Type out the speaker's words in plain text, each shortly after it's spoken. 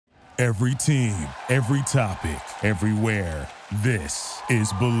Every team, every topic, everywhere. This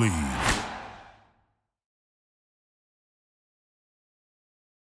is Believe.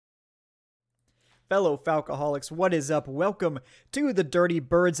 Fellow Falcoholics, what is up? Welcome to the Dirty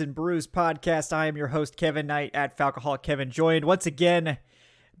Birds and Brews podcast. I am your host, Kevin Knight, at Falcoholic Kevin, joined once again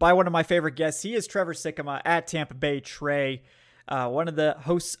by one of my favorite guests. He is Trevor Sikkema at Tampa Bay Trey, one of the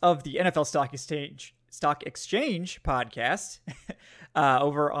hosts of the NFL Stock Exchange podcast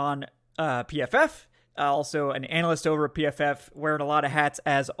over on PFF. Also an analyst over at PFF, wearing a lot of hats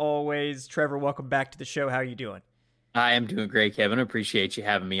as always. Trevor, welcome back to the show. How are you doing? I am doing great, Kevin. I appreciate you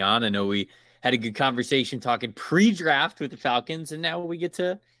having me on. I know we had a good conversation talking pre-draft with the Falcons, and now we get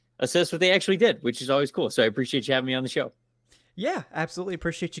to assess what they actually did, which is always cool. So I appreciate you having me on the show. Yeah, absolutely.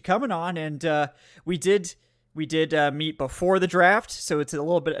 Appreciate you coming on. And we did meet before the draft, so it's a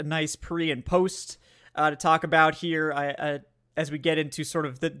little bit a nice pre and post to talk about here. As we get into sort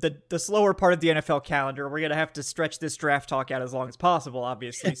of the slower part of the NFL calendar, we're going to have to stretch this draft talk out as long as possible,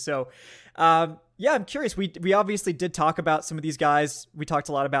 obviously. So, yeah, I'm curious. We obviously did talk about some of these guys. We talked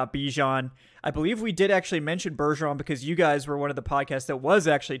a lot about Bijan. I believe we did actually mention Bergeron because you guys were one of the podcasts that was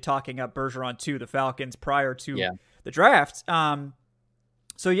actually talking up Bergeron to the Falcons prior to the draft.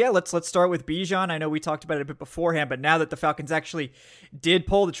 So yeah, let's start with Bijan. I know we talked about it a bit beforehand, but now that the Falcons actually did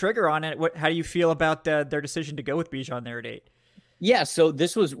pull the trigger on it, how do you feel about their decision to go with Bijan there at 8? Yeah, so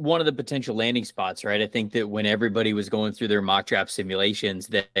this was one of the potential landing spots, right? I think that when everybody was going through their mock draft simulations,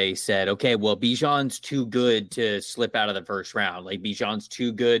 that they said, okay, well, Bijan's too good to slip out of the first round. Like, Bijan's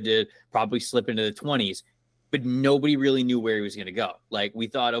too good to probably slip into the 20s. But nobody really knew where he was going to go. Like, we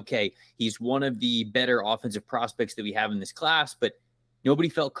thought, okay, he's one of the better offensive prospects that we have in this class, but nobody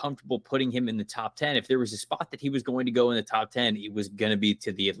felt comfortable putting him in the top 10. If there was a spot that he was going to go in the top 10, it was going to be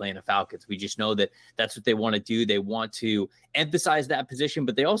to the Atlanta Falcons. We just know that that's what they want to do. They want to emphasize that position,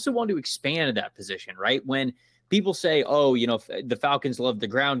 but they also want to expand that position, right? When people say, oh, you know, the Falcons love the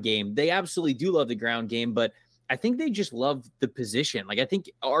ground game, they absolutely do love the ground game, but I think they just love the position. Like, I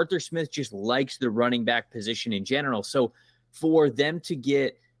think Arthur Smith just likes the running back position in general. So for them to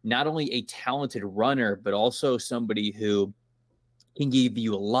get not only a talented runner, but also somebody who can give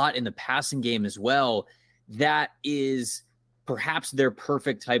you a lot in the passing game as well, that is perhaps their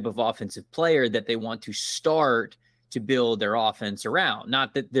perfect type of offensive player that they want to start to build their offense around.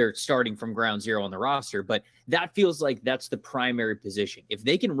 Not that they're starting from ground zero on the roster, but that feels like that's the primary position. If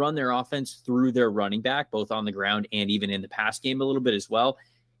they can run their offense through their running back, both on the ground and even in the pass game a little bit as well,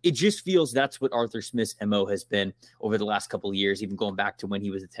 it just feels that's what Arthur Smith's MO has been over the last couple of years, even going back to when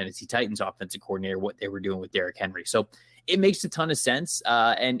he was the Tennessee Titans offensive coordinator, what they were doing with Derrick Henry. So it makes a ton of sense.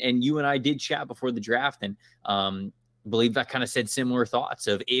 And you and I did chat before the draft, and believe I kind of said similar thoughts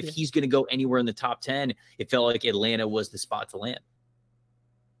of if he's going to go anywhere in the top 10, it felt like Atlanta was the spot to land.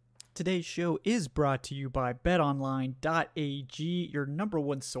 Today's show is brought to you by betonline.ag, your number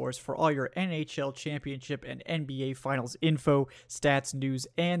one source for all your NHL championship and NBA finals info, stats, news,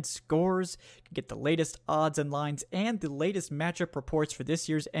 and scores. You can get the latest odds and lines and the latest matchup reports for this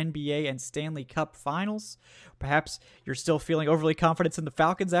year's NBA and Stanley Cup finals. Perhaps you're still feeling overly confident in the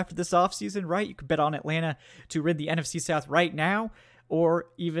Falcons after this offseason, right? You can bet on Atlanta to win the NFC South right now, or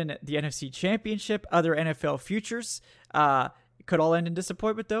even the NFC Championship, other NFL futures. It could all end in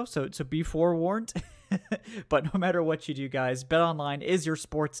disappointment, though, so be forewarned. But no matter what you do, guys, BetOnline is your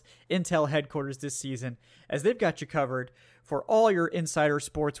sports intel headquarters this season, as they've got you covered for all your insider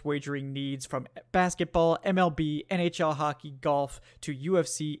sports wagering needs, from basketball, MLB, NHL hockey, golf, to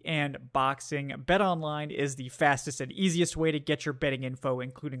UFC and boxing. BetOnline is the fastest and easiest way to get your betting info,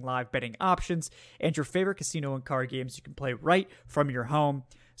 including live betting options and your favorite casino and card games you can play right from your home.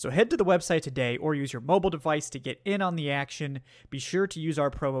 So head to the website today or use your mobile device to get in on the action. Be sure to use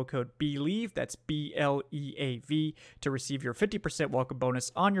our promo code BELIEVE, that's BLEAV, to receive your 50% welcome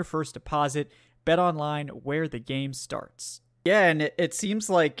bonus on your first deposit. Bet online, where the game starts. Yeah, and it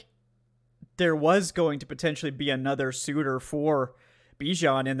seems like there was going to potentially be another suitor for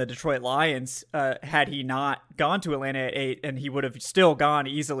Bijan in the Detroit Lions had he not gone to Atlanta at 8, and he would have still gone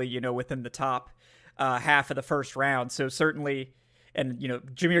easily, within the top half of the first round. So certainly... And,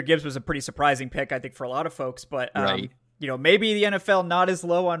 Jahmyr Gibbs was a pretty surprising pick, I think, for a lot of folks. But, right. Maybe the NFL not as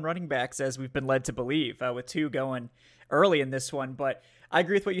low on running backs as we've been led to believe, with 2 going early in this one. But I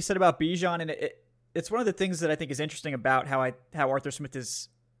agree with what you said about Bijan. And it's one of the things that I think is interesting about how Arthur Smith is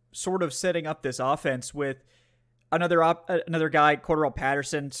sort of setting up this offense with another guy, Cordarrelle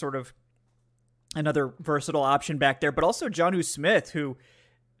Patterson, sort of another versatile option back there. But also Jonnu Smith, who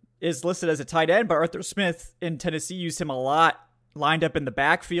is listed as a tight end. But Arthur Smith in Tennessee used him a lot lined up in the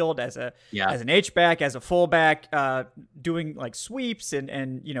backfield as an H-back, as a fullback, doing like sweeps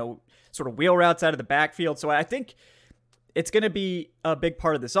and sort of wheel routes out of the backfield. So I think it's going to be a big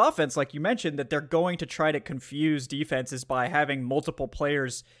part of this offense, like you mentioned, that they're going to try to confuse defenses by having multiple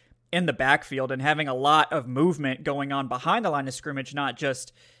players in the backfield and having a lot of movement going on behind the line of scrimmage, not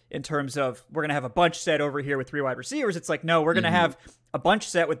just in terms of we're going to have a bunch set over here with 3 wide receivers. It's like, no, we're going to have a bunch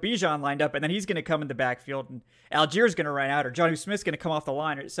set with Bijan lined up, and then he's going to come in the backfield, and Algiers going to run out, or Jonnu Smith's going to come off the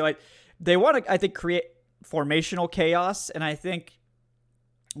line. So they want to, I think, create formational chaos, and I think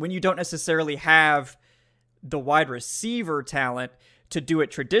when you don't necessarily have the wide receiver talent to do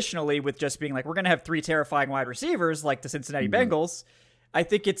it traditionally with just being like, we're going to have 3 terrifying wide receivers like the Cincinnati Bengals, I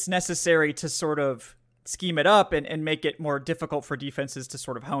think it's necessary to sort of scheme it up and make it more difficult for defenses to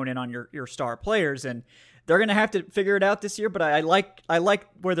sort of hone in on your star players. And they're going to have to figure it out this year, but I like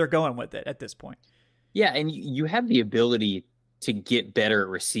where they're going with it at this point. Yeah. And you have the ability to get better at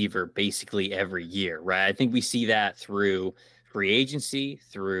receiver basically every year, right? I think we see that through free agency,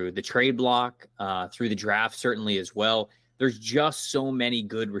 through the trade block, through the draft, certainly as well. There's just so many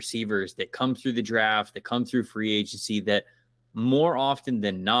good receivers that come through the draft, that come through free agency, that more often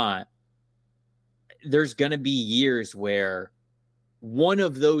than not, there's going to be years where one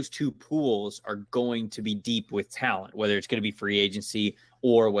of those 2 pools are going to be deep with talent, whether it's going to be free agency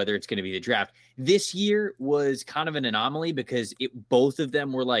or whether it's going to be the draft. This year was kind of an anomaly because both of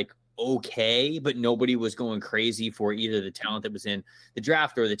them were like, okay, but nobody was going crazy for either the talent that was in the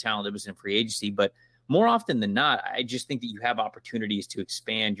draft or the talent that was in free agency. But more often than not, I just think that you have opportunities to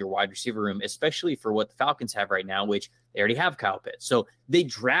expand your wide receiver room, especially for what the Falcons have right now, which they already have Kyle Pitts. So they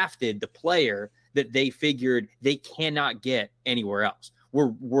drafted the player that they figured they cannot get anywhere else.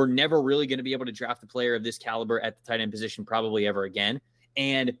 We're never really going to be able to draft a player of this caliber at the tight end position probably ever again.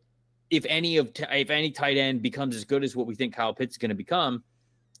 And if any tight end becomes as good as what we think Kyle Pitts is going to become,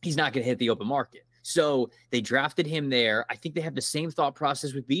 he's not going to hit the open market. So they drafted him there. I think they have the same thought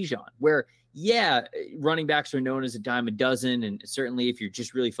process with Bijan, where, yeah, running backs are known as a dime a dozen. And certainly if you're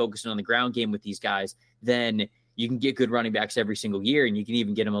just really focusing on the ground game with these guys, then you can get good running backs every single year, and you can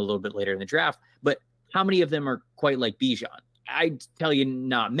even get them a little bit later in the draft. But how many of them are quite like Bijan? I'd tell you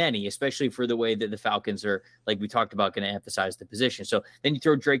not many, especially for the way that the Falcons are, like we talked about, going to emphasize the position. So then you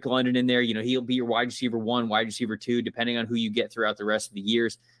throw Drake London in there. He'll be your wide receiver 1, wide receiver 2, depending on who you get throughout the rest of the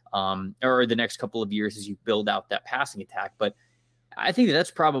years, or the next couple of years as you build out that passing attack. But I think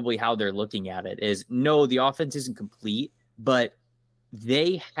that's probably how they're looking at it is, no, the offense isn't complete, but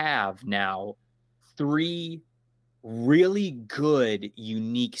they have now 3 really good,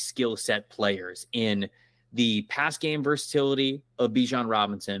 unique skill set players in the pass game versatility of Bijan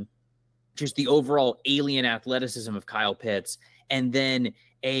Robinson, just the overall alien athleticism of Kyle Pitts, and then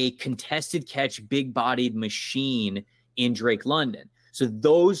a contested catch, big bodied machine in Drake London. So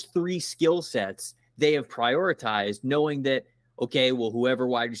those 3 skill sets they have prioritized, knowing that, okay, well, whoever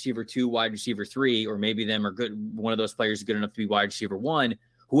wide receiver 2, wide receiver 3, or maybe them are good, one of those players is good enough to be wide receiver 1,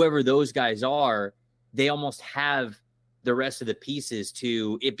 whoever those guys are, they almost have the rest of the pieces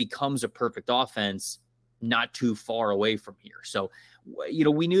to it becomes a perfect offense not too far away from here. So,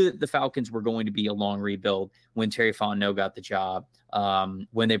 we knew that the Falcons were going to be a long rebuild when Terry Fontenot got the job,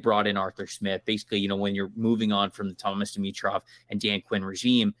 when they brought in Arthur Smith. Basically, when you're moving on from the Thomas Dimitroff and Dan Quinn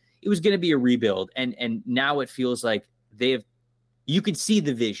regime, it was going to be a rebuild. And now it feels like you could see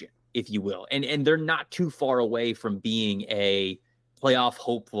the vision, if you will. And they're not too far away from being a playoff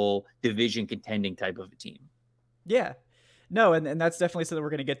hopeful, division contending type of a team. Yeah. No, and that's definitely something we're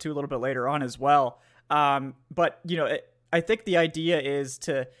going to get to a little bit later on as well. But, I think the idea is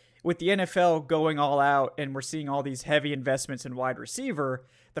with the NFL going all out and we're seeing all these heavy investments in wide receiver,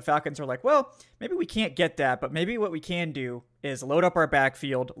 the Falcons are like, well, maybe we can't get that, but maybe what we can do is load up our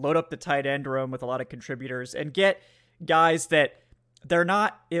backfield, load up the tight end room with a lot of contributors, and get guys that they're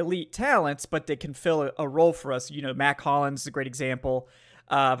not elite talents, but they can fill a role for us. Mac Hollins is a great example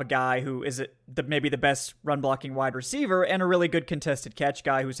of a guy who is maybe the best run blocking wide receiver and a really good contested catch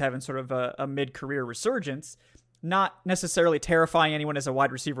guy who's having sort of a mid-career resurgence. Not necessarily terrifying anyone as a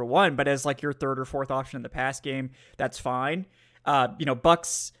wide receiver 1, but as like your 3rd or 4th option in the pass game, that's fine.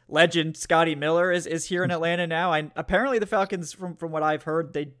 Bucs legend Scotty Miller is here in Atlanta now. And apparently the Falcons, from what I've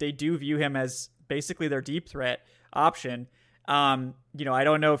heard, they do view him as basically their deep threat option. I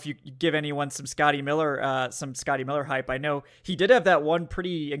don't know if you give anyone some Scotty Miller hype. I know he did have that one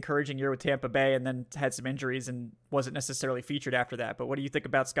pretty encouraging year with Tampa Bay and then had some injuries and wasn't necessarily featured after that. But what do you think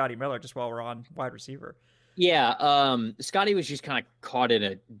about Scotty Miller, just while we're on wide receiver? Yeah, Scotty was just kind of caught in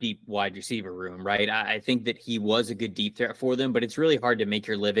a deep wide receiver room, right? I think that he was a good deep threat for them, but it's really hard to make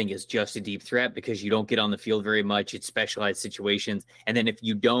your living as just a deep threat because you don't get on the field very much. It's specialized situations. And then if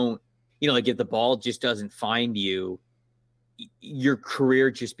you don't, like if the ball just doesn't find you, your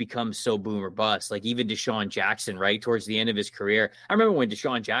career just becomes so boom or bust. Like even Deshaun Jackson, right? Towards the end of his career. I remember when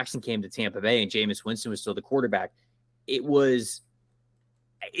Deshaun Jackson came to Tampa Bay and Jameis Winston was still the quarterback. It's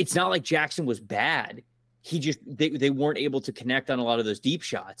not like Jackson was bad. They weren't able to connect on a lot of those deep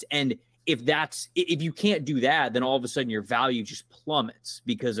shots. And if you can't do that, then all of a sudden your value just plummets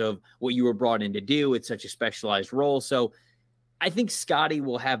because of what you were brought in to do. It's such a specialized role. So I think Scotty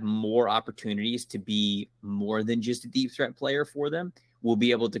will have more opportunities to be more than just a deep threat player for them. Will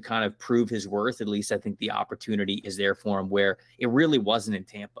be able to kind of prove his worth. At least I think the opportunity is there for him where it really wasn't in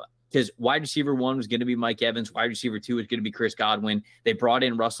Tampa. Because wide receiver 1 was going to be Mike Evans. Wide receiver 2 was going to be Chris Godwin. They brought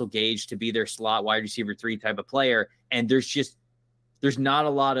in Russell Gage to be their slot wide receiver 3 type of player. And there's not a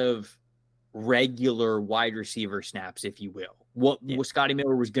lot of regular wide receiver snaps, if you will. What Scotty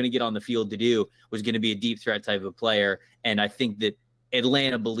Miller was going to get on the field to do was going to be a deep threat type of player. And I think that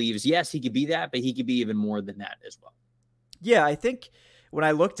Atlanta believes, yes, he could be that, but he could be even more than that as well. Yeah, I think when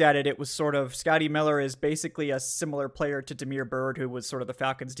I looked at it, it was sort of Scotty Miller is basically a similar player to Damiere Byrd, who was sort of the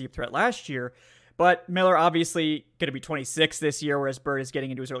Falcons' deep threat last year. But Miller obviously going to be 26 this year, whereas Byrd is getting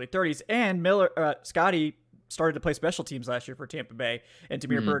into his early 30s. And Scotty started to play special teams last year for Tampa Bay, and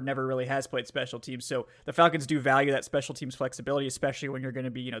Damiere Byrd never really has played special teams. So the Falcons do value that special teams flexibility, especially when you're going to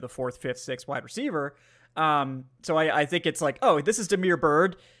be, the 4th, 5th, 6th wide receiver. So I think it's like, oh, this is Damiere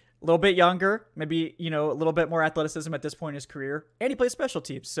Byrd. A little bit younger, maybe, a little bit more athleticism at this point in his career, and he plays special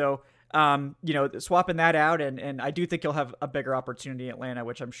teams. So, swapping that out, and I do think he'll have a bigger opportunity in Atlanta,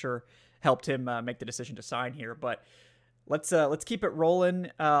 which I'm sure helped him make the decision to sign here. But let's keep it rolling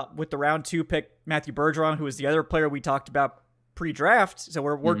with the round 2 pick, Matthew Bergeron, who is the other player we talked about pre-draft. So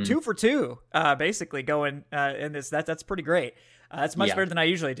we're 2 for 2, basically going in this. That's pretty great. That's much better than I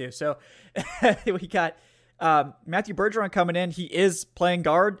usually do. So we got Matthew Bergeron coming in. He is playing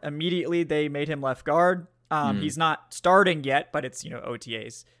guard. Immediately, they made him left guard. He's not starting yet, but it's,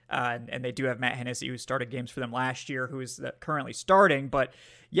 OTAs. And they do have Matt Hennessy, who started games for them last year, who is currently starting. But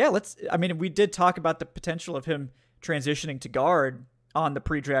yeah, we did talk about the potential of him transitioning to guard on the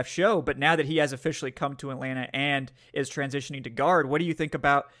pre-draft show, but now that he has officially come to Atlanta and is transitioning to guard, what do you think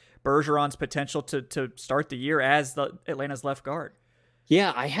about Bergeron's potential to start the year as Atlanta's left guard?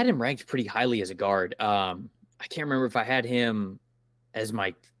 Yeah, I had him ranked pretty highly as a guard. I can't remember if I had him as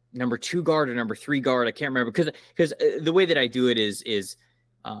my number 2 guard or number 3 guard. I can't remember because the way that I do it is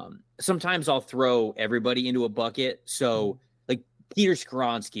sometimes I'll throw everybody into a bucket. So like Peter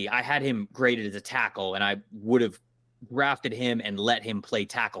Skoronski, I had him graded as a tackle, and I would have drafted him and let him play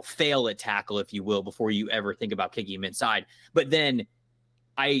tackle, fail at tackle, if you will, before you ever think about kicking him inside. But then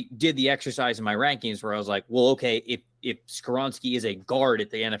I did the exercise in my rankings where I was like, well, okay, if Skoronski is a guard at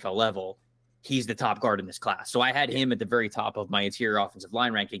the NFL level, he's the top guard in this class. So I had him at the very top of my interior offensive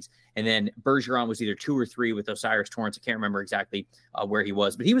line rankings. And then Bergeron was either 2 or 3 with Osiris Torrance. I can't remember exactly where he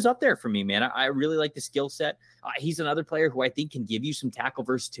was, but he was up there for me, man. I really like the skill set. He's another player who I think can give you some tackle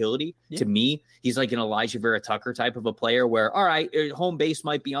versatility. Yeah. To me, he's like an Elijah Vera Tucker type of a player where, all right, home base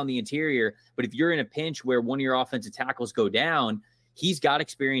might be on the interior, but if you're in a pinch where one of your offensive tackles go down, he's got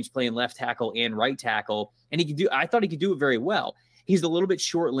experience playing left tackle and right tackle. And I thought he could do it very well. He's a little bit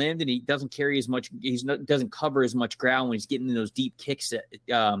short-limbed, and he doesn't carry as much. Doesn't cover as much ground when he's getting in those deep kick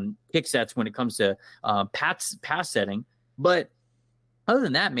sets when it comes to pass setting. But other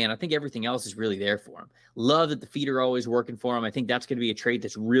than that, man, I think everything else is really there for him. Love that the feet are always working for him. I think that's going to be a trait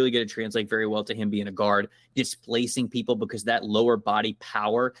that's really going to translate very well to him being a guard, displacing people, because that lower body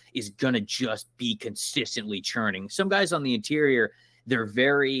power is going to just be consistently churning. Some guys on the interior, they're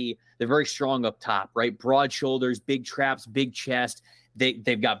very strong up top, right? Broad shoulders, big traps, big chest.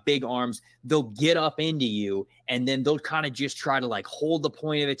 They've got big arms. They'll get up into you, and then they'll kind of just try to like hold the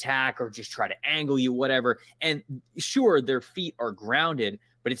point of attack or just try to angle you, whatever. And sure, their feet are grounded,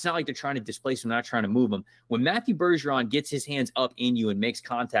 but it's not like they're trying to displace them, not trying to move them. When Matthew Bergeron gets his hands up in you and makes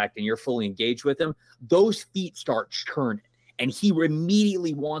contact and you're fully engaged with him, those feet start churning. And he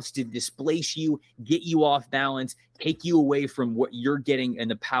immediately wants to displace you, get you off balance, take you away from what you're getting and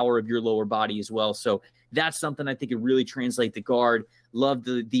the power of your lower body as well. So that's something I think could really translate the guard. Love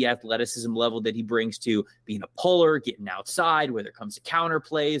the athleticism level that he brings to being a puller, getting outside, whether it comes to counter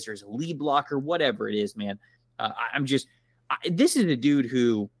plays or as a lead blocker, whatever it is, man. This is a dude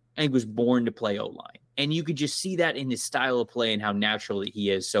who I think was born to play O-line. And you could just see that in his style of play and how natural he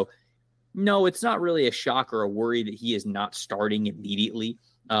is. So no, it's not really a shock or a worry that he is not starting immediately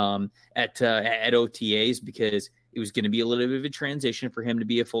at OTAs because it was going to be a little bit of a transition for him to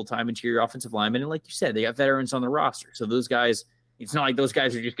be a full-time interior offensive lineman. And like you said, they got veterans on the roster. So those guys, it's not like those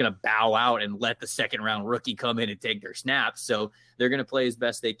guys are just going to bow out and let the second-round rookie come in and take their snaps. So they're going to play as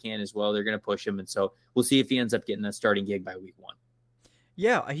best they can as well. They're going to push him. And so we'll see if he ends up getting that starting gig by week 1.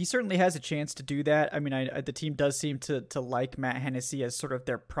 Yeah, he certainly has a chance to do that. I mean, the team does seem to like Matt Hennessy as sort of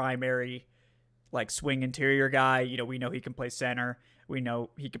their primary, like, swing interior guy. You know, we know he can play center. We know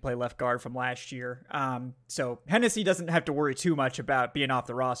he could play left guard from last year. So Hennessy doesn't have to worry too much about being off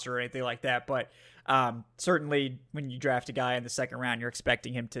the roster or anything like that. But certainly when you draft a guy in the second round, you're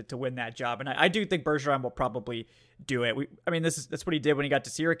expecting him to win that job. And I do think Bergeron will probably do it. That's what he did when he got to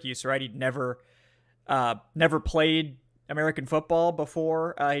Syracuse, right? He'd never played American football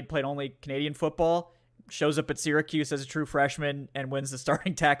before. He'd played only Canadian football. Shows up at Syracuse as a true freshman and wins the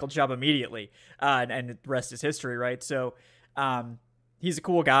starting tackle job immediately. And the rest is history, right? So he's a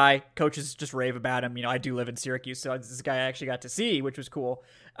cool guy. Coaches just rave about him. You know, I do live in Syracuse, so this is a guy I actually got to see, which was cool.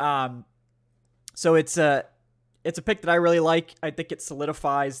 So it's a pick that I really like. I think it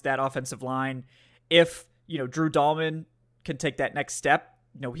solidifies that offensive line. If, you know, Drew Dahlman can take that next step,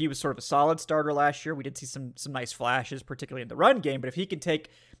 you know, he was sort of a solid starter last year. We did see some nice flashes, particularly in the run game. But if he can take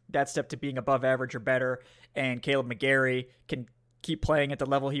that step to being above average or better, and Caleb McGarry can keep playing at the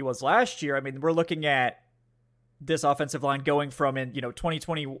level he was last year, I mean, we're looking at this offensive line going from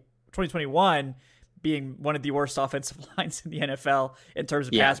 2021 being one of the worst offensive lines in the NFL in terms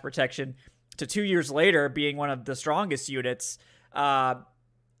of pass protection to 2 years later being one of the strongest units. And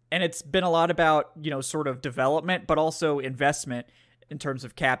it's been a lot about, you know, sort of development, but also investment in terms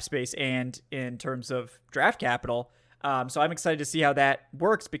of cap space and in terms of draft capital. So I'm excited to see how that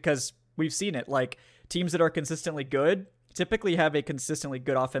works because we've seen it. Like, teams that are consistently good typically have a consistently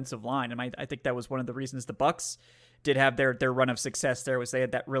good offensive line. And I think that was one of the reasons the Bucs did have their run of success there, was they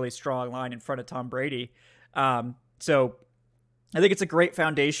had that really strong line in front of Tom Brady. So I think it's a great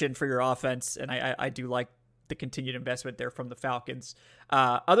foundation for your offense. And I do like the continued investment there from the Falcons.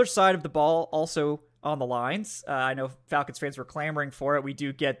 Other side of the ball, also on the lines. I know Falcons fans were clamoring for it. We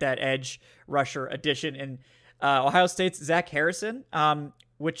do get that edge rusher addition in Ohio State's Zach Harrison,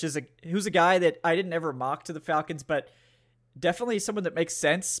 who's a guy that I didn't ever mock to the Falcons, but definitely someone that makes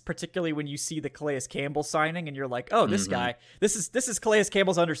sense, particularly when you see the Calais Campbell signing and you're like, oh, this guy, this is Calais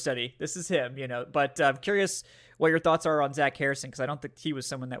Campbell's understudy. This is him, you know. But I'm curious what your thoughts are on Zach Harrison, because I don't think he was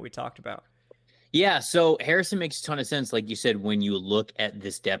someone that we talked about. Yeah, so Harrison makes a ton of sense, like you said, when you look at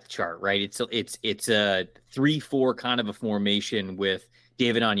this depth chart, right? It's a 3-4 kind of a formation with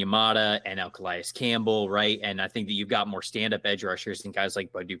David Onyemata and now Calais Campbell, right? And I think that you've got more stand-up edge rushers and guys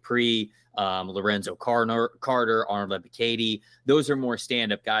like Bud Dupree, Lorenzo Carter, Arnold Ebiketie. Those are more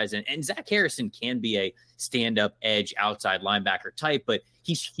stand-up guys. And Zach Harrison can be a stand-up edge outside linebacker type, but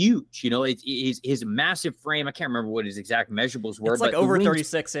he's huge. You know, his massive frame. I can't remember what his exact measurables were. It's like over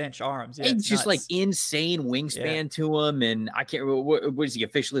 36-inch arms. Yeah, it's just like insane wingspan to him. And I can't remember, what is he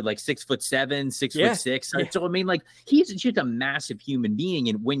officially, like 6'7", 6'6"? Yeah. So, I mean, like, he's just a massive human being.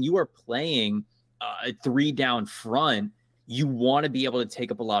 And when you are playing a 3 down front, you want to be able to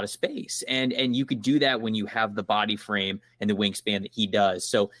take up a lot of space. And you could do that when you have the body frame and the wingspan that he does.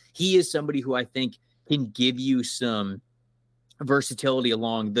 So he is somebody who I think can give you some versatility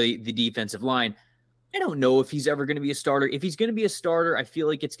along the defensive line. I don't know if he's ever going to be a starter. If he's going to be a starter, I feel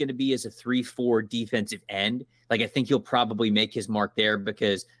like it's going to be as a 3-4 defensive end. Like, I think he'll probably make his mark there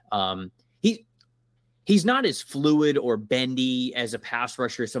because he's not as fluid or bendy as a pass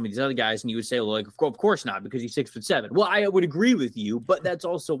rusher as some of these other guys. And you would say, well, like, of course not, because he's 6'7". Well, I would agree with you, but that's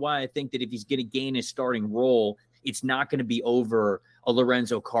also why I think that if he's going to gain his starting role, it's not going to be over a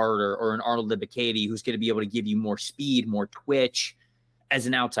Lorenzo Carter or an Arnold Ebiketie, who's going to be able to give you more speed, more twitch as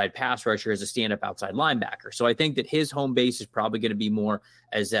an outside pass rusher, as a stand-up outside linebacker. So I think that his home base is probably going to be more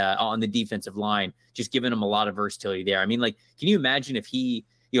as on the defensive line, just giving him a lot of versatility there. I mean, like, can you imagine if he,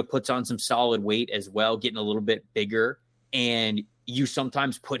 you know, puts on some solid weight as well, getting a little bit bigger, and you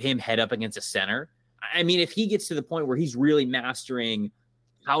sometimes put him head up against a center? I mean, if he gets to the point where he's really mastering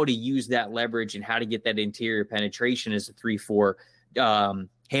how to use that leverage and how to get that interior penetration as a 3-4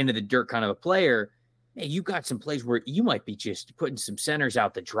 hand of the dirt kind of a player, hey, you got some plays where you might be just putting some centers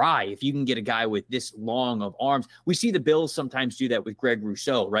out to dry if you can get a guy with this long of arms. We see the Bills sometimes do that with Greg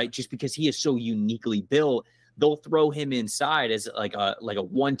Rousseau, right? Just because he is so uniquely built, they'll throw him inside as like a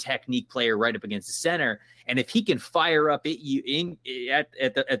one technique player right up against the center. And if he can fire up at you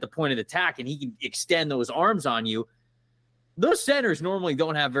at the point of attack and he can extend those arms on you, those centers normally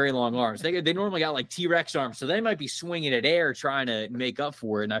don't have very long arms. They normally got like T-Rex arms, so they might be swinging at air trying to make up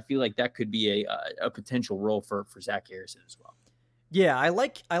for it. And I feel like that could be a potential role for Zach Harrison as well. Yeah, I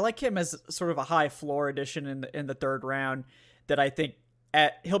like him as sort of a high floor addition in the third round that I think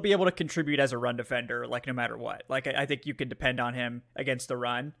he'll be able to contribute as a run defender, like no matter what. Like I think you can depend on him against the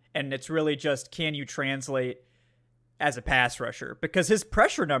run, and it's really just can you translate as a pass rusher, because his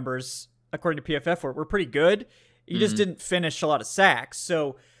pressure numbers, according to PFF, were pretty good. He just didn't finish a lot of sacks.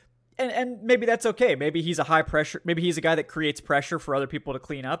 So, and maybe that's okay. Maybe he's a high pressure. Maybe he's a guy that creates pressure for other people to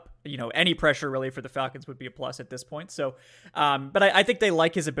clean up. Any pressure really for the Falcons would be a plus at this point. So, but I think they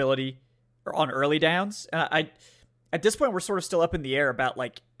like his ability on early downs. And at this point, we're sort of still up in the air about,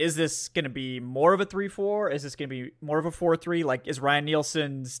 like, is this going to be more of a 3-4? Is this going to be more of a 4-3? Like, is Ryan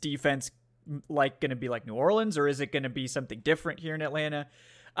Nielsen's defense like going to be like New Orleans, or is it going to be something different here in Atlanta?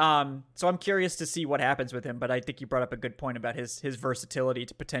 So I'm curious to see what happens with him, but I think you brought up a good point about his versatility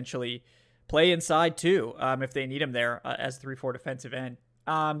to potentially play inside too, if they need him there as 3-4 defensive end.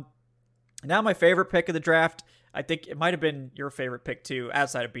 Now my favorite pick of the draft, I think it might have been your favorite pick too,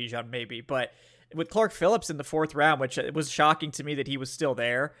 outside of Bijan maybe, but with Clark Phillips in the fourth round, which it was shocking to me that he was still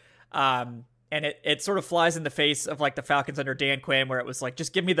there. And it sort of flies in the face of like the Falcons under Dan Quinn, where it was like,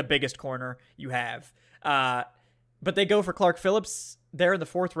 just give me the biggest corner you have. But they go for Clark Phillips there in the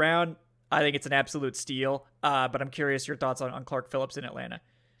fourth round. I think it's an absolute steal. But I'm curious your thoughts on Clark Phillips in Atlanta.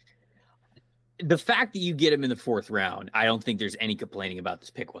 The fact that you get him in the fourth round, I don't think there's any complaining about this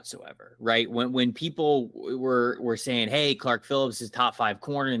pick whatsoever, right? When people were saying, hey, Clark Phillips is top 5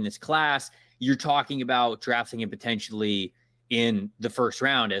 corner in this class, you're talking about drafting him potentially in the first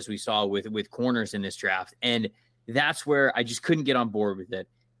round, as we saw with corners in this draft. And that's where I just couldn't get on board with it.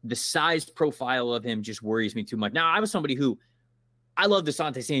 The size profile of him just worries me too much. Now, I was somebody who, I love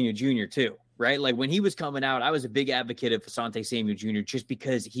Asante Samuel Jr. too, right? Like when he was coming out, I was a big advocate of Asante Samuel Jr. just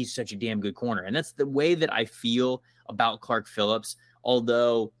because he's such a damn good corner. And that's the way that I feel about Clark Phillips.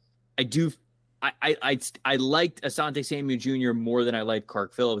 Although I liked Asante Samuel Jr. more than I liked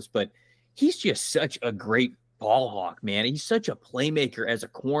Clark Phillips, but he's just such a great ball hawk, man. He's such a playmaker as a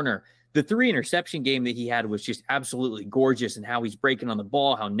corner. The 3 interception game that he had was just absolutely gorgeous, and how he's breaking on the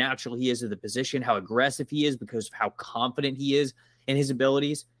ball, how natural he is at the position, how aggressive he is because of how confident he is in his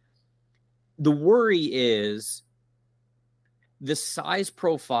abilities. The worry is the size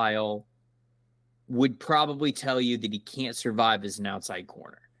profile would probably tell you that he can't survive as an outside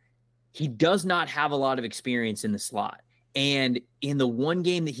corner. He does not have a lot of experience in the slot. And in the one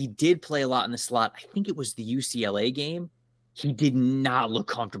game that he did play a lot in the slot, I think it was the UCLA game, he did not look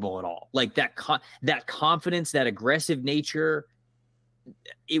comfortable at all. Like that confidence, that aggressive nature,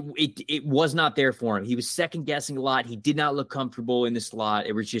 it was not there for him. He was second guessing a lot. He did not look comfortable in the slot.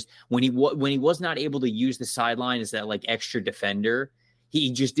 It was just when he was not able to use the sideline as that like extra defender,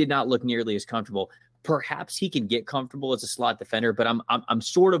 he just did not look nearly as comfortable. Perhaps he can get comfortable as a slot defender, but I'm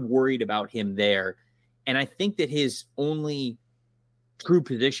sort of worried about him there. And I think that his only true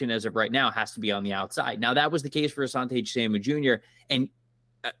position as of right now has to be on the outside. Now, that was the case for Asante Samuel Jr., and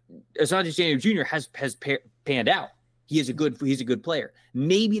Asante Samuel Jr. has panned out. He's a good player.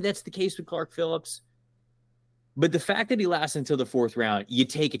 Maybe that's the case with Clark Phillips, but the fact that he lasts until the fourth round, you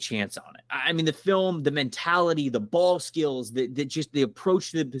take a chance on it. I mean, the film, the mentality, the ball skills, just the approach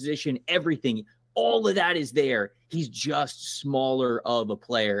to the position, everything, all of that is there. He's just smaller of a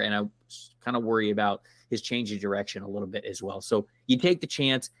player, and I kind of worry about his change of direction a little bit as well. So you take the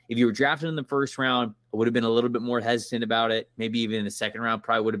chance. If you were drafted in the first round, I would have been a little bit more hesitant about it. Maybe even in the second round,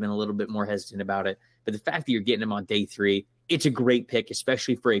 probably would have been a little bit more hesitant about it. But the fact that you're getting him on day 3, it's a great pick,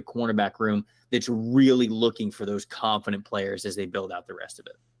 especially for a cornerback room that's really looking for those confident players as they build out the rest of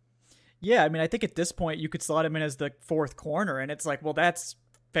it. Yeah, I mean, I think at this point you could slot him in as the fourth corner, and it's like, well, that's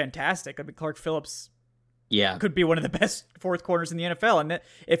fantastic. I mean, Clark Phillips could be one of the best fourth corners in the NFL. And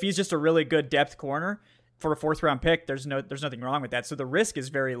if he's just a really good depth corner for a fourth round pick, there's nothing wrong with that. So the risk is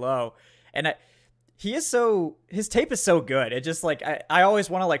very low. And his tape is so good. It just like, I always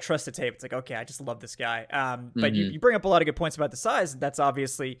want to like trust the tape. It's like, okay, I just love this guy. But you bring up a lot of good points about the size. That's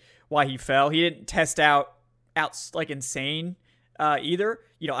obviously why he fell. He didn't test out like insane either.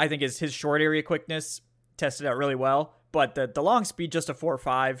 I think his short area quickness tested out really well, but the long speed, just a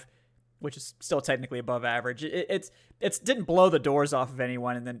 4.5, which is still technically above average. It didn't blow the doors off of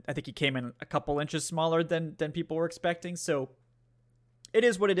anyone, and then I think he came in a couple inches smaller than people were expecting. So it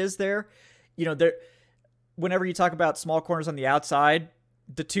is what it is there. Whenever you talk about small corners on the outside,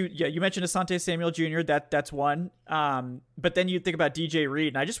 the two, you mentioned Asante Samuel Jr., that's one. But then you think about DJ Reed,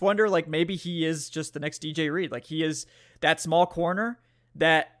 and I just wonder, like, maybe he is just the next DJ Reed. Like, he is that small corner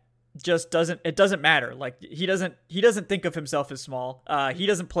that just doesn't matter. Like, he doesn't think of himself as small. He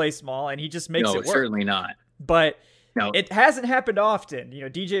doesn't play small, and he just makes it work. Certainly not. But No. it hasn't happened often.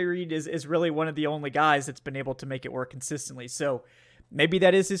 DJ Reed is really one of the only guys that's been able to make it work consistently. So maybe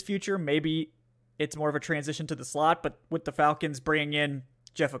that is his future. Maybe it's more of a transition to the slot, but with the Falcons bringing in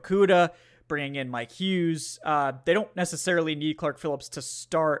Jeff Okudah, bringing in Mike Hughes, they don't necessarily need Clark Phillips to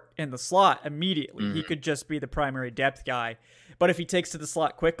start in the slot immediately. Mm-hmm. He could just be the primary depth guy. But if he takes to the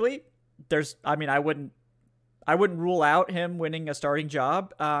slot quickly, I wouldn't rule out him winning a starting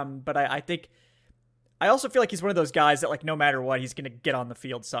job. But I also feel like he's one of those guys that, like, no matter what, he's going to get on the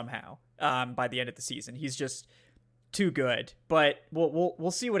field somehow by the end of the season. He's just too good. But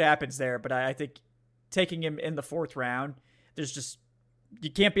we'll see what happens there. But I think taking him in the 4th round, you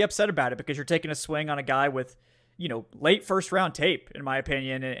can't be upset about it because you're taking a swing on a guy with, late 1st round tape, in my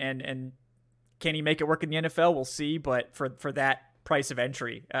opinion. And can he make it work in the NFL? We'll see. But for that price of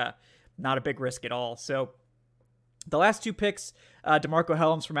entry, not a big risk at all. So the last 2 picks, DeMarco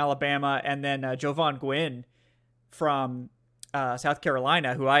Hellams from Alabama and then Jovan Gwynn from South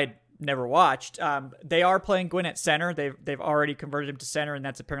Carolina, who I never watched. They are playing Gwynn at center. They've already converted him to center, and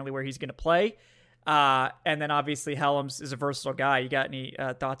that's apparently where he's going to play. And then obviously Hellams is a versatile guy. You got any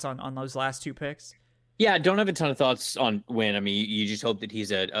thoughts on those last 2 picks? Yeah, I don't have a ton of thoughts on Gwynn. I mean, you just hope that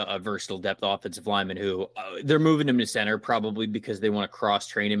he's a versatile depth offensive lineman who they're moving him to center probably because they want to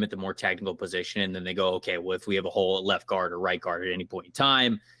cross-train him at the more technical position. And then they go, okay, well, if we have a hole at left guard or right guard at any point in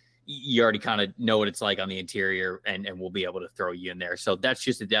time, you already kind of know what it's like on the interior, and we'll be able to throw you in there. So that's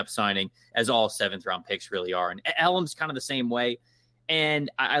just a depth signing, as all 7th-round picks really are. And Hellams kind of the same way. And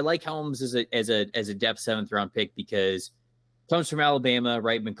I like Hellams as a depth 7th-round pick because comes from Alabama,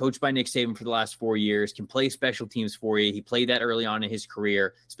 right? Been coached by Nick Saban for the last 4 years, can play special teams for you. He played that early on in his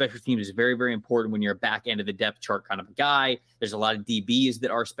career. Special teams is very, very important when you're a back end of the depth chart kind of a guy. There's a lot of DBs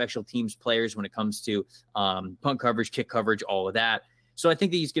that are special teams players when it comes to punt coverage, kick coverage, all of that. So I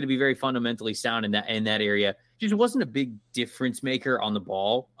think that he's going to be very fundamentally sound in that area. Just wasn't a big difference maker on the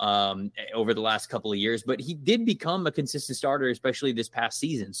ball over the last couple of years, but he did become a consistent starter, especially this past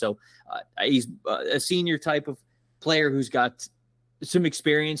season. So he's a senior type of player who's got some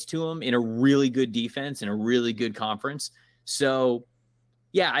experience to him in a really good defense and a really good conference. So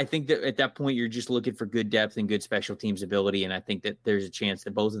yeah, I think that at that point you're just looking for good depth and good special teams ability. And I think that there's a chance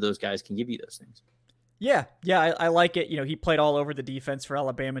that both of those guys can give you those things. Yeah. I like it. He played all over the defense for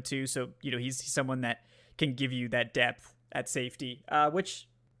Alabama too. So, he's someone that can give you that depth at safety, which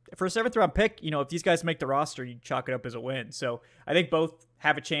for a 7th-round pick, if these guys make the roster, you chalk it up as a win. So I think both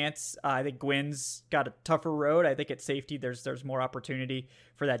have a chance. I think Gwynn's got a tougher road. I think at safety, there's more opportunity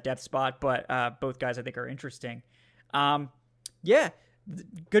for that depth spot, but both guys I think are interesting. Yeah,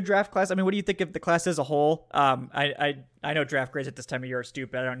 good draft class. I mean, what do you think of the class as a whole? I know draft grades at this time of year are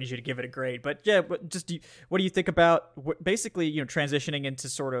stupid. I don't need you to give it a grade, but yeah, what do you think about basically, transitioning into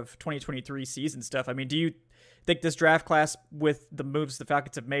sort of 2023 season stuff? I mean, do you think this draft class with the moves the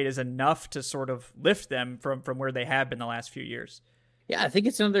Falcons have made is enough to sort of lift them from where they have been the last few years? Yeah, I think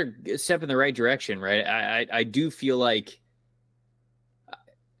it's another step in the right direction, right? I do feel like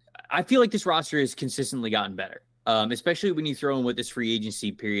this roster has consistently gotten better. Especially when you throw in what this free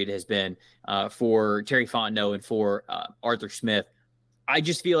agency period has been for Terry Fontenot and for Arthur Smith. I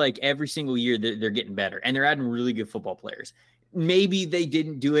just feel like every single year they're getting better, and they're adding really good football players. Maybe they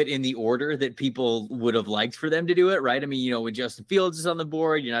didn't do it in the order that people would have liked for them to do it, right? I mean, when Justin Fields is on the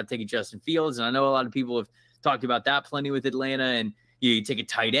board, you're not taking Justin Fields, and I know a lot of people have talked about that plenty with Atlanta, and you take a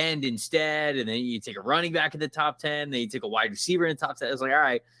tight end instead, and then you take a running back in the top 10, then you take a wide receiver in the top 10. It's like, all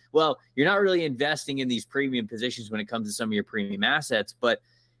right, well, you're not really investing in these premium positions when it comes to some of your premium assets. But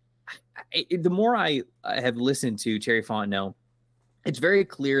the more I have listened to Terry Fontenot, it's very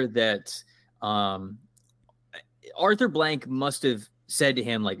clear that Arthur Blank must have said to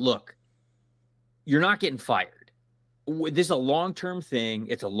him, like, look, you're not getting fired. This is a long-term thing.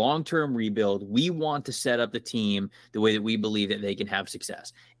 It's a long-term rebuild. We want to set up the team the way that we believe that they can have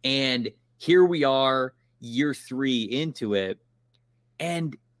success. And here we are, year 3 into it.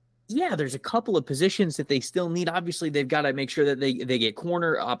 And yeah, there's a couple of positions that they still need. Obviously, they've got to make sure that they get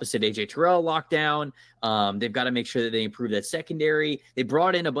corner opposite AJ Terrell locked down. They've got to make sure that they improve that secondary. They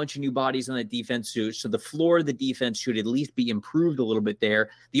brought in a bunch of new bodies on that defense too, so the floor of the defense should at least be improved a little bit there.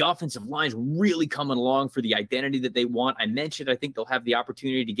 The offensive line's really coming along for the identity that they want. I mentioned I think they'll have the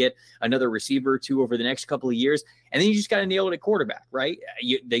opportunity to get another receiver or two over the next couple of years, and then you just got to nail it at quarterback, right?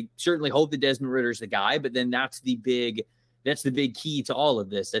 They certainly hope that Desmond Ritter's the guy, but then that's the big key to all of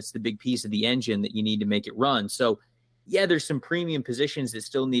this. That's the big piece of the engine that you need to make it run. So yeah, there's some premium positions that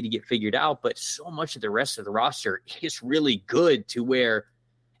still need to get figured out, but so much of the rest of the roster is really good to where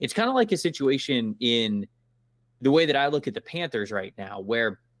it's kind of like a situation in the way that I look at the Panthers right now,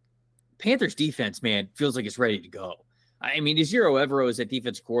 where Panthers defense, man, feels like it's ready to go. I mean, Ejiro Evero is at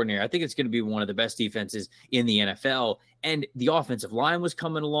defense coordinator. I think it's going to be one of the best defenses in the NFL. And the offensive line was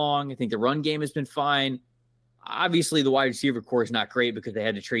coming along. I think the run game has been fine. Obviously, the wide receiver core is not great because they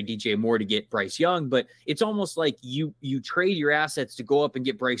had to trade DJ Moore to get Bryce Young. But it's almost like you trade your assets to go up and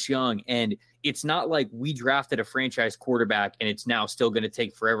get Bryce Young. And it's not like we drafted a franchise quarterback and it's now still going to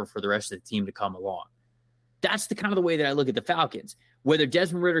take forever for the rest of the team to come along. That's the kind of the way that I look at the Falcons. Whether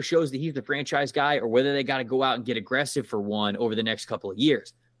Desmond Ridder shows that he's the franchise guy or whether they got to go out and get aggressive for one over the next couple of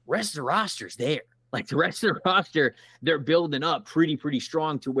years, rest of the roster's there. Like the rest of the roster, they're building up pretty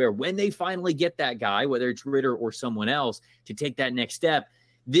strong to where when they finally get that guy, whether it's Ridder or someone else, to take that next step,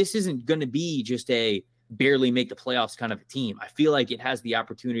 this isn't going to be just a barely make the playoffs kind of a team. I feel like it has the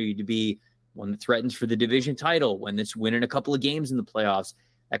opportunity to be one that threatens for the division title, one that's winning a couple of games in the playoffs,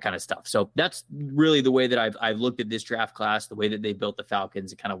 that kind of stuff. So that's really the way that I've looked at this draft class, the way that they built the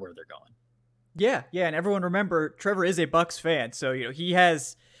Falcons and kind of where they're going. Yeah. And everyone remember, Trevor is a Bucs fan. So, he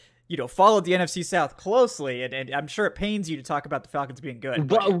has, followed the NFC South closely. And I'm sure it pains you to talk about the Falcons being good.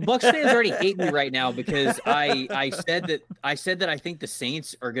 But Bucs fans already hate me right now because I said that I think the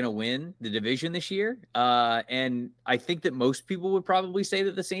Saints are going to win the division this year. And I think that most people would probably say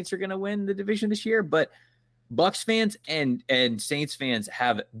that the Saints are going to win the division this year, but Bucs fans and Saints fans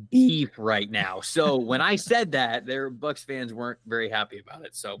have beef right now. So when I said that, their Bucs fans weren't very happy about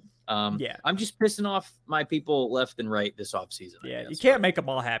it. So I'm just pissing off my people left and right this offseason. Yeah, you can't make them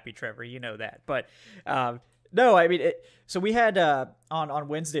all happy, Trevor. You know that. But no, I mean, so we had on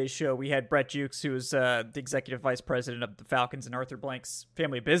Wednesday's show, we had Brett Jukes, who is the executive vice president of the Falcons and Arthur Blank's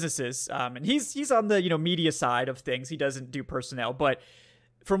family businesses. And he's on the media side of things. He doesn't do personnel, but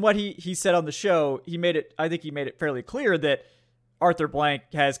from what he said on the show, I think he made it fairly clear that Arthur Blank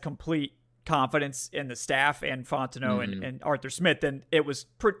has complete confidence in the staff and Fontenot and Arthur Smith. And it was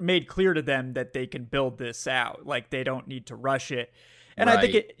made clear to them that they can build this out. Like, they don't need to rush it. And right. I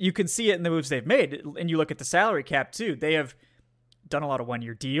think you can see it in the moves they've made. And you look at the salary cap too. They have done a lot of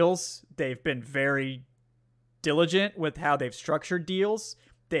one-year deals. They've been very diligent with how they've structured deals.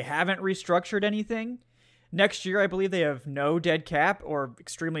 They haven't restructured anything. Next year, I believe they have no dead cap or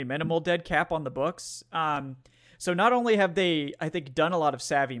extremely minimal dead cap on the books. So not only have they, I think, done a lot of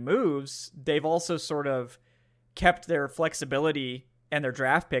savvy moves, they've also sort of kept their flexibility and their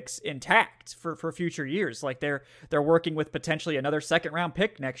draft picks intact for future years. Like they're working with potentially another second-round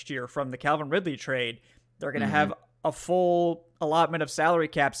pick next year from the Calvin Ridley trade. They're going to have a full allotment of salary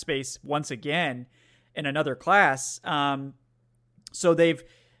cap space once again in another class. So they've...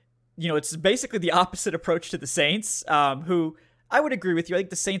 it's basically the opposite approach to the Saints, who I would agree with you. I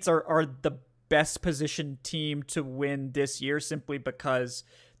think the Saints are the best positioned team to win this year simply because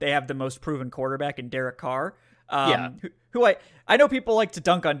they have the most proven quarterback in Derek Carr. Who I know people like to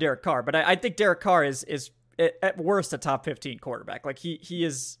dunk on Derek Carr, but I think Derek Carr is at worst a top 15 quarterback. Like he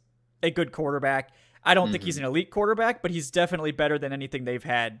is a good quarterback. I don't think he's an elite quarterback, but he's definitely better than anything they've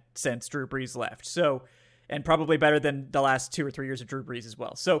had since Drew Brees left. So, and probably better than the last 2 or 3 years of Drew Brees as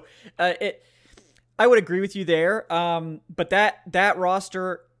well. So I would agree with you there. But that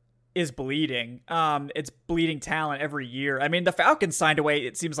roster is bleeding. It's bleeding talent every year. I mean, the Falcons signed away,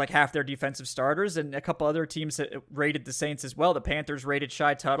 it seems like, half their defensive starters, and a couple other teams that rated the Saints as well. The Panthers rated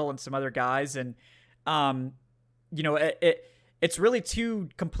Shai Tuttle and some other guys. And, it's really two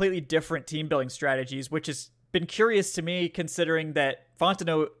completely different team building strategies, which has been curious to me considering that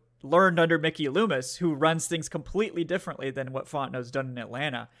Fontenot learned under Mickey Loomis, who runs things completely differently than what Fontenot's done in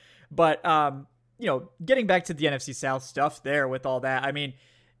Atlanta. But, getting back to the NFC South stuff there with all that, I mean,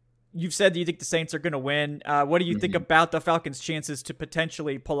 you've said that you think the Saints are going to win. What do you think about the Falcons' chances to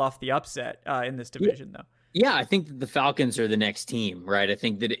potentially pull off the upset in this division, though? Yeah, I think that the Falcons are the next team, right? I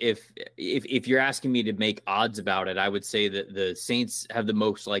think that if you're asking me to make odds about it, I would say that the Saints have the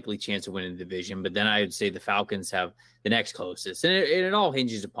most likely chance of winning the division, but then I would say the Falcons have the next closest. And it all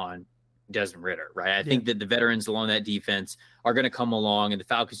hinges upon Desmond Ridder, right? I think that the veterans along that defense are going to come along, and the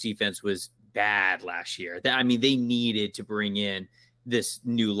Falcons defense was bad last year. I mean, they needed to bring in this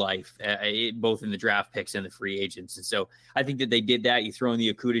new life, both in the draft picks and the free agents. And so I think that they did that. You throw in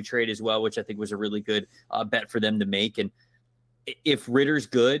the Okuda trade as well, which I think was a really good bet for them to make. And if Ritter's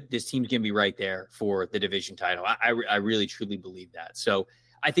good, this team's going to be right there for the division title. I really, truly believe that. So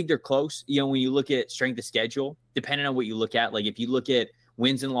I think they're close. When you look at strength of schedule, depending on what you look at, like if you look at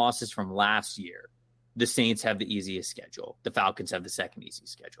wins and losses from last year, the Saints have the easiest schedule. The Falcons have the second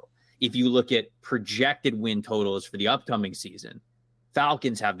easiest schedule. If you look at projected win totals for the upcoming season,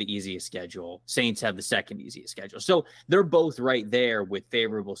 Falcons have the easiest schedule. Saints have the second easiest schedule. So they're both right there with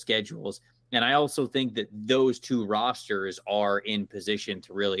favorable schedules. And I also think that those two rosters are in position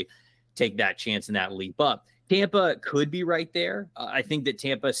to really take that chance and that leap up. Tampa could be right there. I think that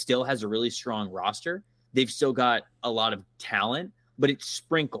Tampa still has a really strong roster. They've still got a lot of talent, but it's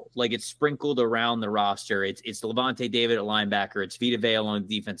sprinkled around the roster. It's Levante David at linebacker. It's Vita Vea on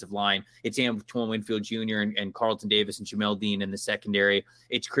the defensive line. It's Antoine Winfield Jr. and Carlton Davis and Jamel Dean in the secondary.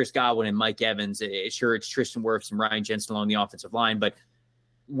 It's Chris Godwin and Mike Evans. It's Tristan Wirfs and Ryan Jensen along the offensive line. But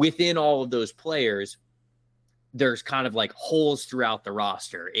within all of those players, there's kind of like holes throughout the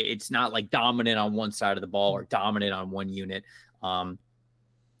roster. It's not like dominant on one side of the ball or dominant on one unit.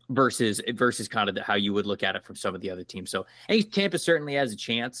 Versus kind of how you would look at it from some of the other teams. So I think Tampa certainly has a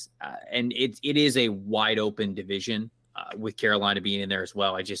chance, and it is a wide open division with Carolina being in there as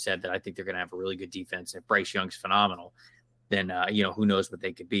well. I just said that I think they're going to have a really good defense. If Bryce Young's phenomenal, then who knows what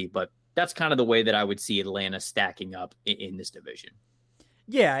they could be. But that's kind of the way that I would see Atlanta stacking up in this division.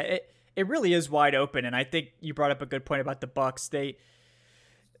 Yeah, it really is wide open, and I think you brought up a good point about the Bucs.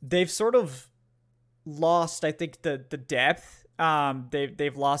 They've sort of lost, I think, the depth.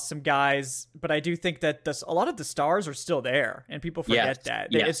 They've lost some guys, but I do think that a lot of the stars are still there, and people forget that.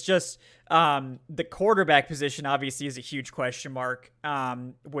 Yes. It's just the quarterback position obviously is a huge question mark,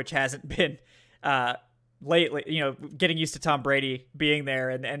 which hasn't been lately. Getting used to Tom Brady being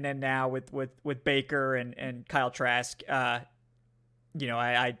there, and then now with Baker and Kyle Trask, I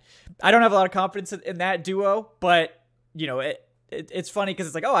don't have a lot of confidence in that duo, but it's funny because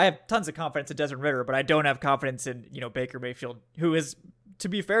it's like, I have tons of confidence in Desmond Ridder, but I don't have confidence in, Baker Mayfield, who is, to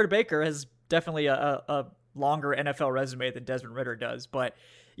be fair to Baker, has definitely a longer NFL resume than Desmond Ridder does. But,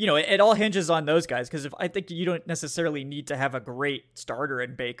 it all hinges on those guys, because I think you don't necessarily need to have a great starter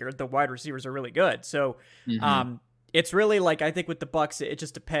in Baker. The wide receivers are really good. So it's really like, I think with the Bucs, it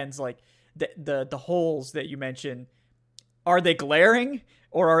just depends, like the holes that you mentioned, are they glaring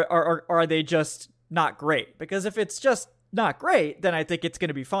or are they just not great? Because if it's just not great, then I think it's going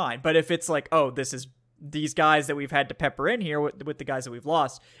to be fine. But if it's like, this is these guys that we've had to pepper in here with the guys that we've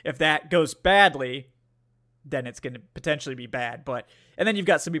lost, if that goes badly, then it's going to potentially be bad. And then you've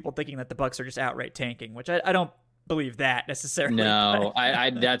got some people thinking that the Bucs are just outright tanking, which I don't believe that necessarily. No,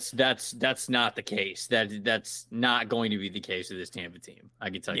 that's not the case. That's not going to be the case with this Tampa team. I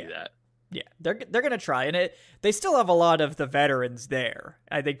can tell you that. Yeah, they're going to try, and they still have a lot of the veterans there.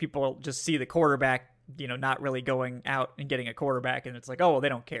 I think people just see the quarterback, not really going out and getting a quarterback, and it's like, they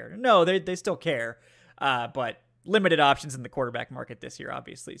don't care. No, they still care, but limited options in the quarterback market this year,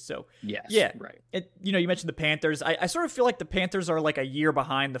 obviously. So yes, yeah, right. You mentioned the Panthers. I sort of feel like the Panthers are like a year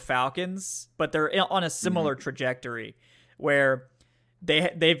behind the Falcons, but they're on a similar trajectory where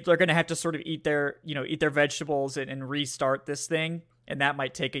they're going to have to sort of eat their vegetables and restart this thing, and that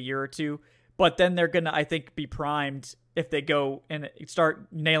might take a year or two. But then they're going to, I think, be primed if they go and start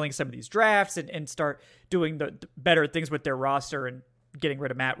nailing some of these drafts and start doing the better things with their roster and getting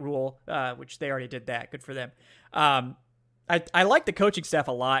rid of Matt Rule, which they already did that. Good for them. I like the coaching staff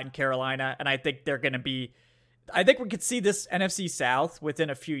a lot in Carolina, and I think they're going to be – I think we could see this NFC South within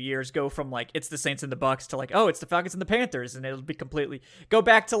a few years go from like it's the Saints and the Bucs to like, it's the Falcons and the Panthers, and it'll be completely – go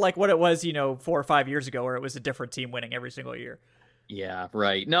back to like what it was, 4 or 5 years ago where it was a different team winning every single year. Yeah,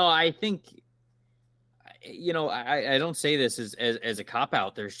 right. No, I think – I don't say this as a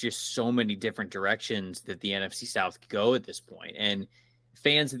cop-out. There's just so many different directions that the NFC South could go at this point. And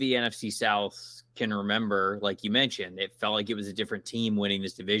fans of the NFC South can remember, like you mentioned, it felt like it was a different team winning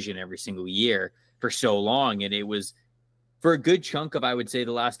this division every single year for so long. And it was, for a good chunk of, I would say,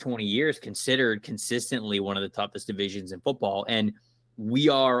 the last 20 years, considered consistently one of the toughest divisions in football. And we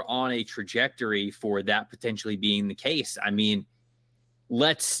are on a trajectory for that potentially being the case. I mean,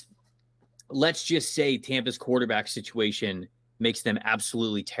 let's just say Tampa's quarterback situation makes them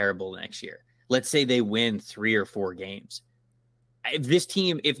absolutely terrible next year. Let's say they win 3 or 4 games. If this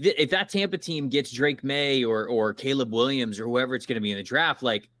team, if that Tampa team gets Drake May or Caleb Williams or whoever it's going to be in the draft,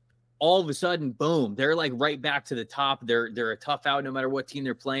 like all of a sudden, boom, they're like right back to the top. They're a tough out no matter what team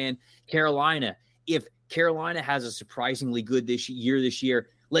they're playing. Carolina, if Carolina has a surprisingly good this year,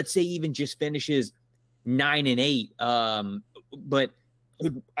 let's say even just finishes 9-8, but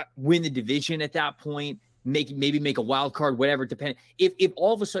could win the division at that point, maybe make a wild card, whatever, depending. If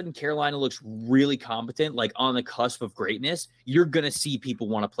all of a sudden Carolina looks really competent, like on the cusp of greatness, you're going to see people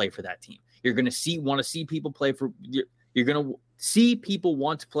want to play for that team. You're going to want to see people play for, you're going to see people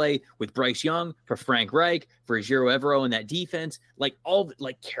want to play with Bryce Young, for Frank Reich, for Ejiro Evero in that defense. Like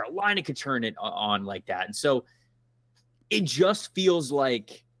Carolina could turn it on like that. And so it just feels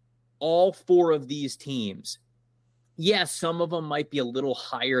like all 4 of these teams, yes, some of them might be a little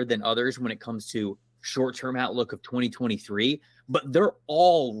higher than others when it comes to short-term outlook of 2023, but they're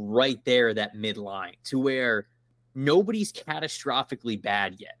all right there, that midline, to where nobody's catastrophically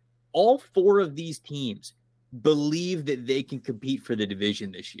bad yet. all 4 of these teams believe that they can compete for the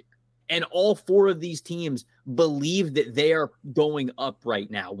division this year. And all 4 of these teams believe that they are going up right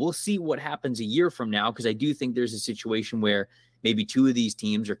now. We'll see what happens a year from now, because I do think there's a situation where maybe 2 of these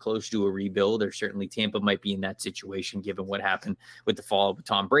teams are close to a rebuild, or certainly Tampa might be in that situation given what happened with the fall of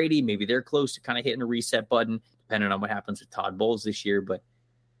Tom Brady. Maybe they're close to kind of hitting a reset button, depending on what happens with Todd Bowles this year. But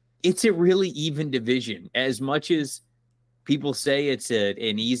it's a really even division. As much as people say it's an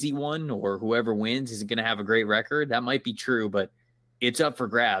easy one, or whoever wins is going to have a great record, that might be true, but it's up for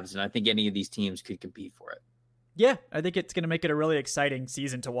grabs, and I think any of these teams could compete for it. Yeah, I think it's going to make it a really exciting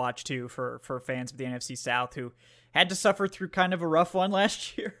season to watch, too, for fans of the NFC South who had to suffer through kind of a rough one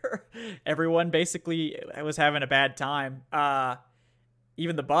last year. Everyone basically was having a bad time.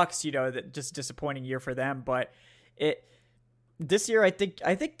 Even the Bucs, that just disappointing year for them. But this year, I think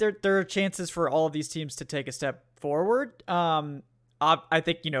there are chances for all of these teams to take a step forward. I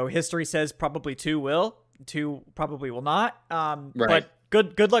think, history says probably 2 will. 2 probably will not. Right.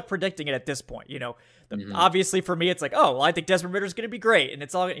 But good luck predicting it at this point. Obviously for me, it's like, oh, well, I think Desmond Ritter's going to be great. And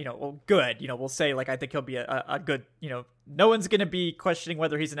it's all, well, good. We'll say, like, I think he'll be a good, no one's going to be questioning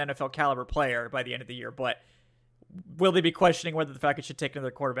whether he's an NFL caliber player by the end of the year. But will they be questioning whether the Falcons should take another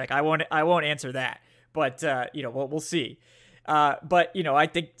quarterback? I won't answer that. But, we'll see. But, I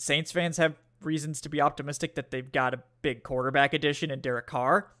think Saints fans have reasons to be optimistic that they've got a big quarterback addition in Derek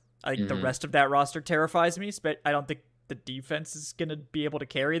Carr. I think the rest of that roster terrifies me, but I don't think the defense is going to be able to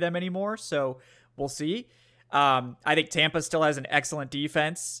carry them anymore. So we'll see. I think Tampa still has an excellent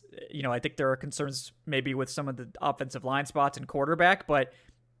defense. I think there are concerns maybe with some of the offensive line spots and quarterback, but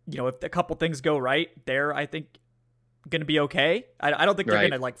if a couple things go right, they're, I think, going to be okay. I don't think they're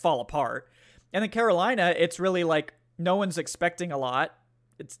going to like fall apart. And then Carolina, it's really like no one's expecting a lot.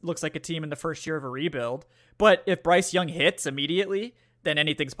 It looks like a team in the first year of a rebuild, but if Bryce Young hits immediately, then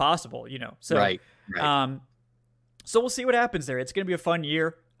anything's possible, So, right. So we'll see what happens there. It's going to be a fun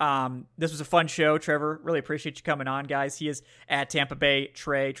year. This was a fun show, Trevor. Really appreciate you coming on, guys. He is at Tampa Bay,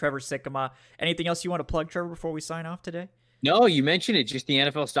 Trevor Sikkema. Anything else you want to plug, Trevor, before we sign off today? No, you mentioned it. Just the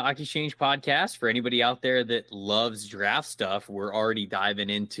NFL Stock Exchange podcast. For anybody out there that loves draft stuff, we're already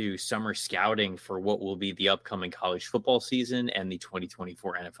diving into summer scouting for what will be the upcoming college football season and the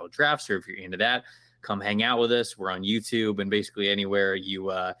 2024 NFL draft. So if you're into that, come hang out with us. We're on YouTube and basically anywhere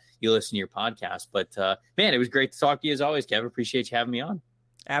you listen to your podcast. But man, it was great to talk to you as always, Kevin. Appreciate you having me on.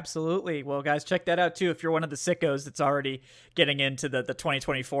 Absolutely. Well, guys, check that out too. If you're one of the sickos that's already getting into the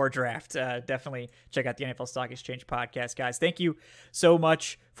 2024 draft, definitely check out the NFL Stock Exchange podcast, guys. Thank you so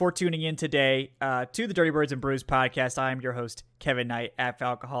much for tuning in today to the Dirty Birds and Brews podcast. I am your host, Kevin Knight at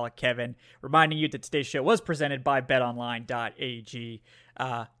Falcoholic Kevin, reminding you that today's show was presented by betonline.ag.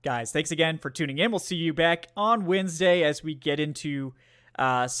 Guys, thanks again for tuning in. We'll see you back on Wednesday as we get into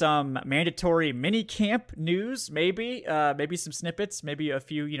some mandatory mini camp news, maybe some snippets, maybe a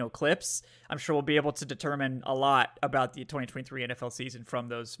few, clips. I'm sure we'll be able to determine a lot about the 2023 NFL season from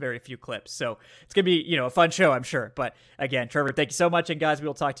those very few clips. So it's going to be, a fun show, I'm sure. But again, Trevor, thank you so much. And guys, we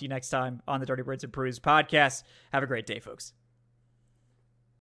will talk to you next time on the Dirty Birds and Brews podcast. Have a great day, folks.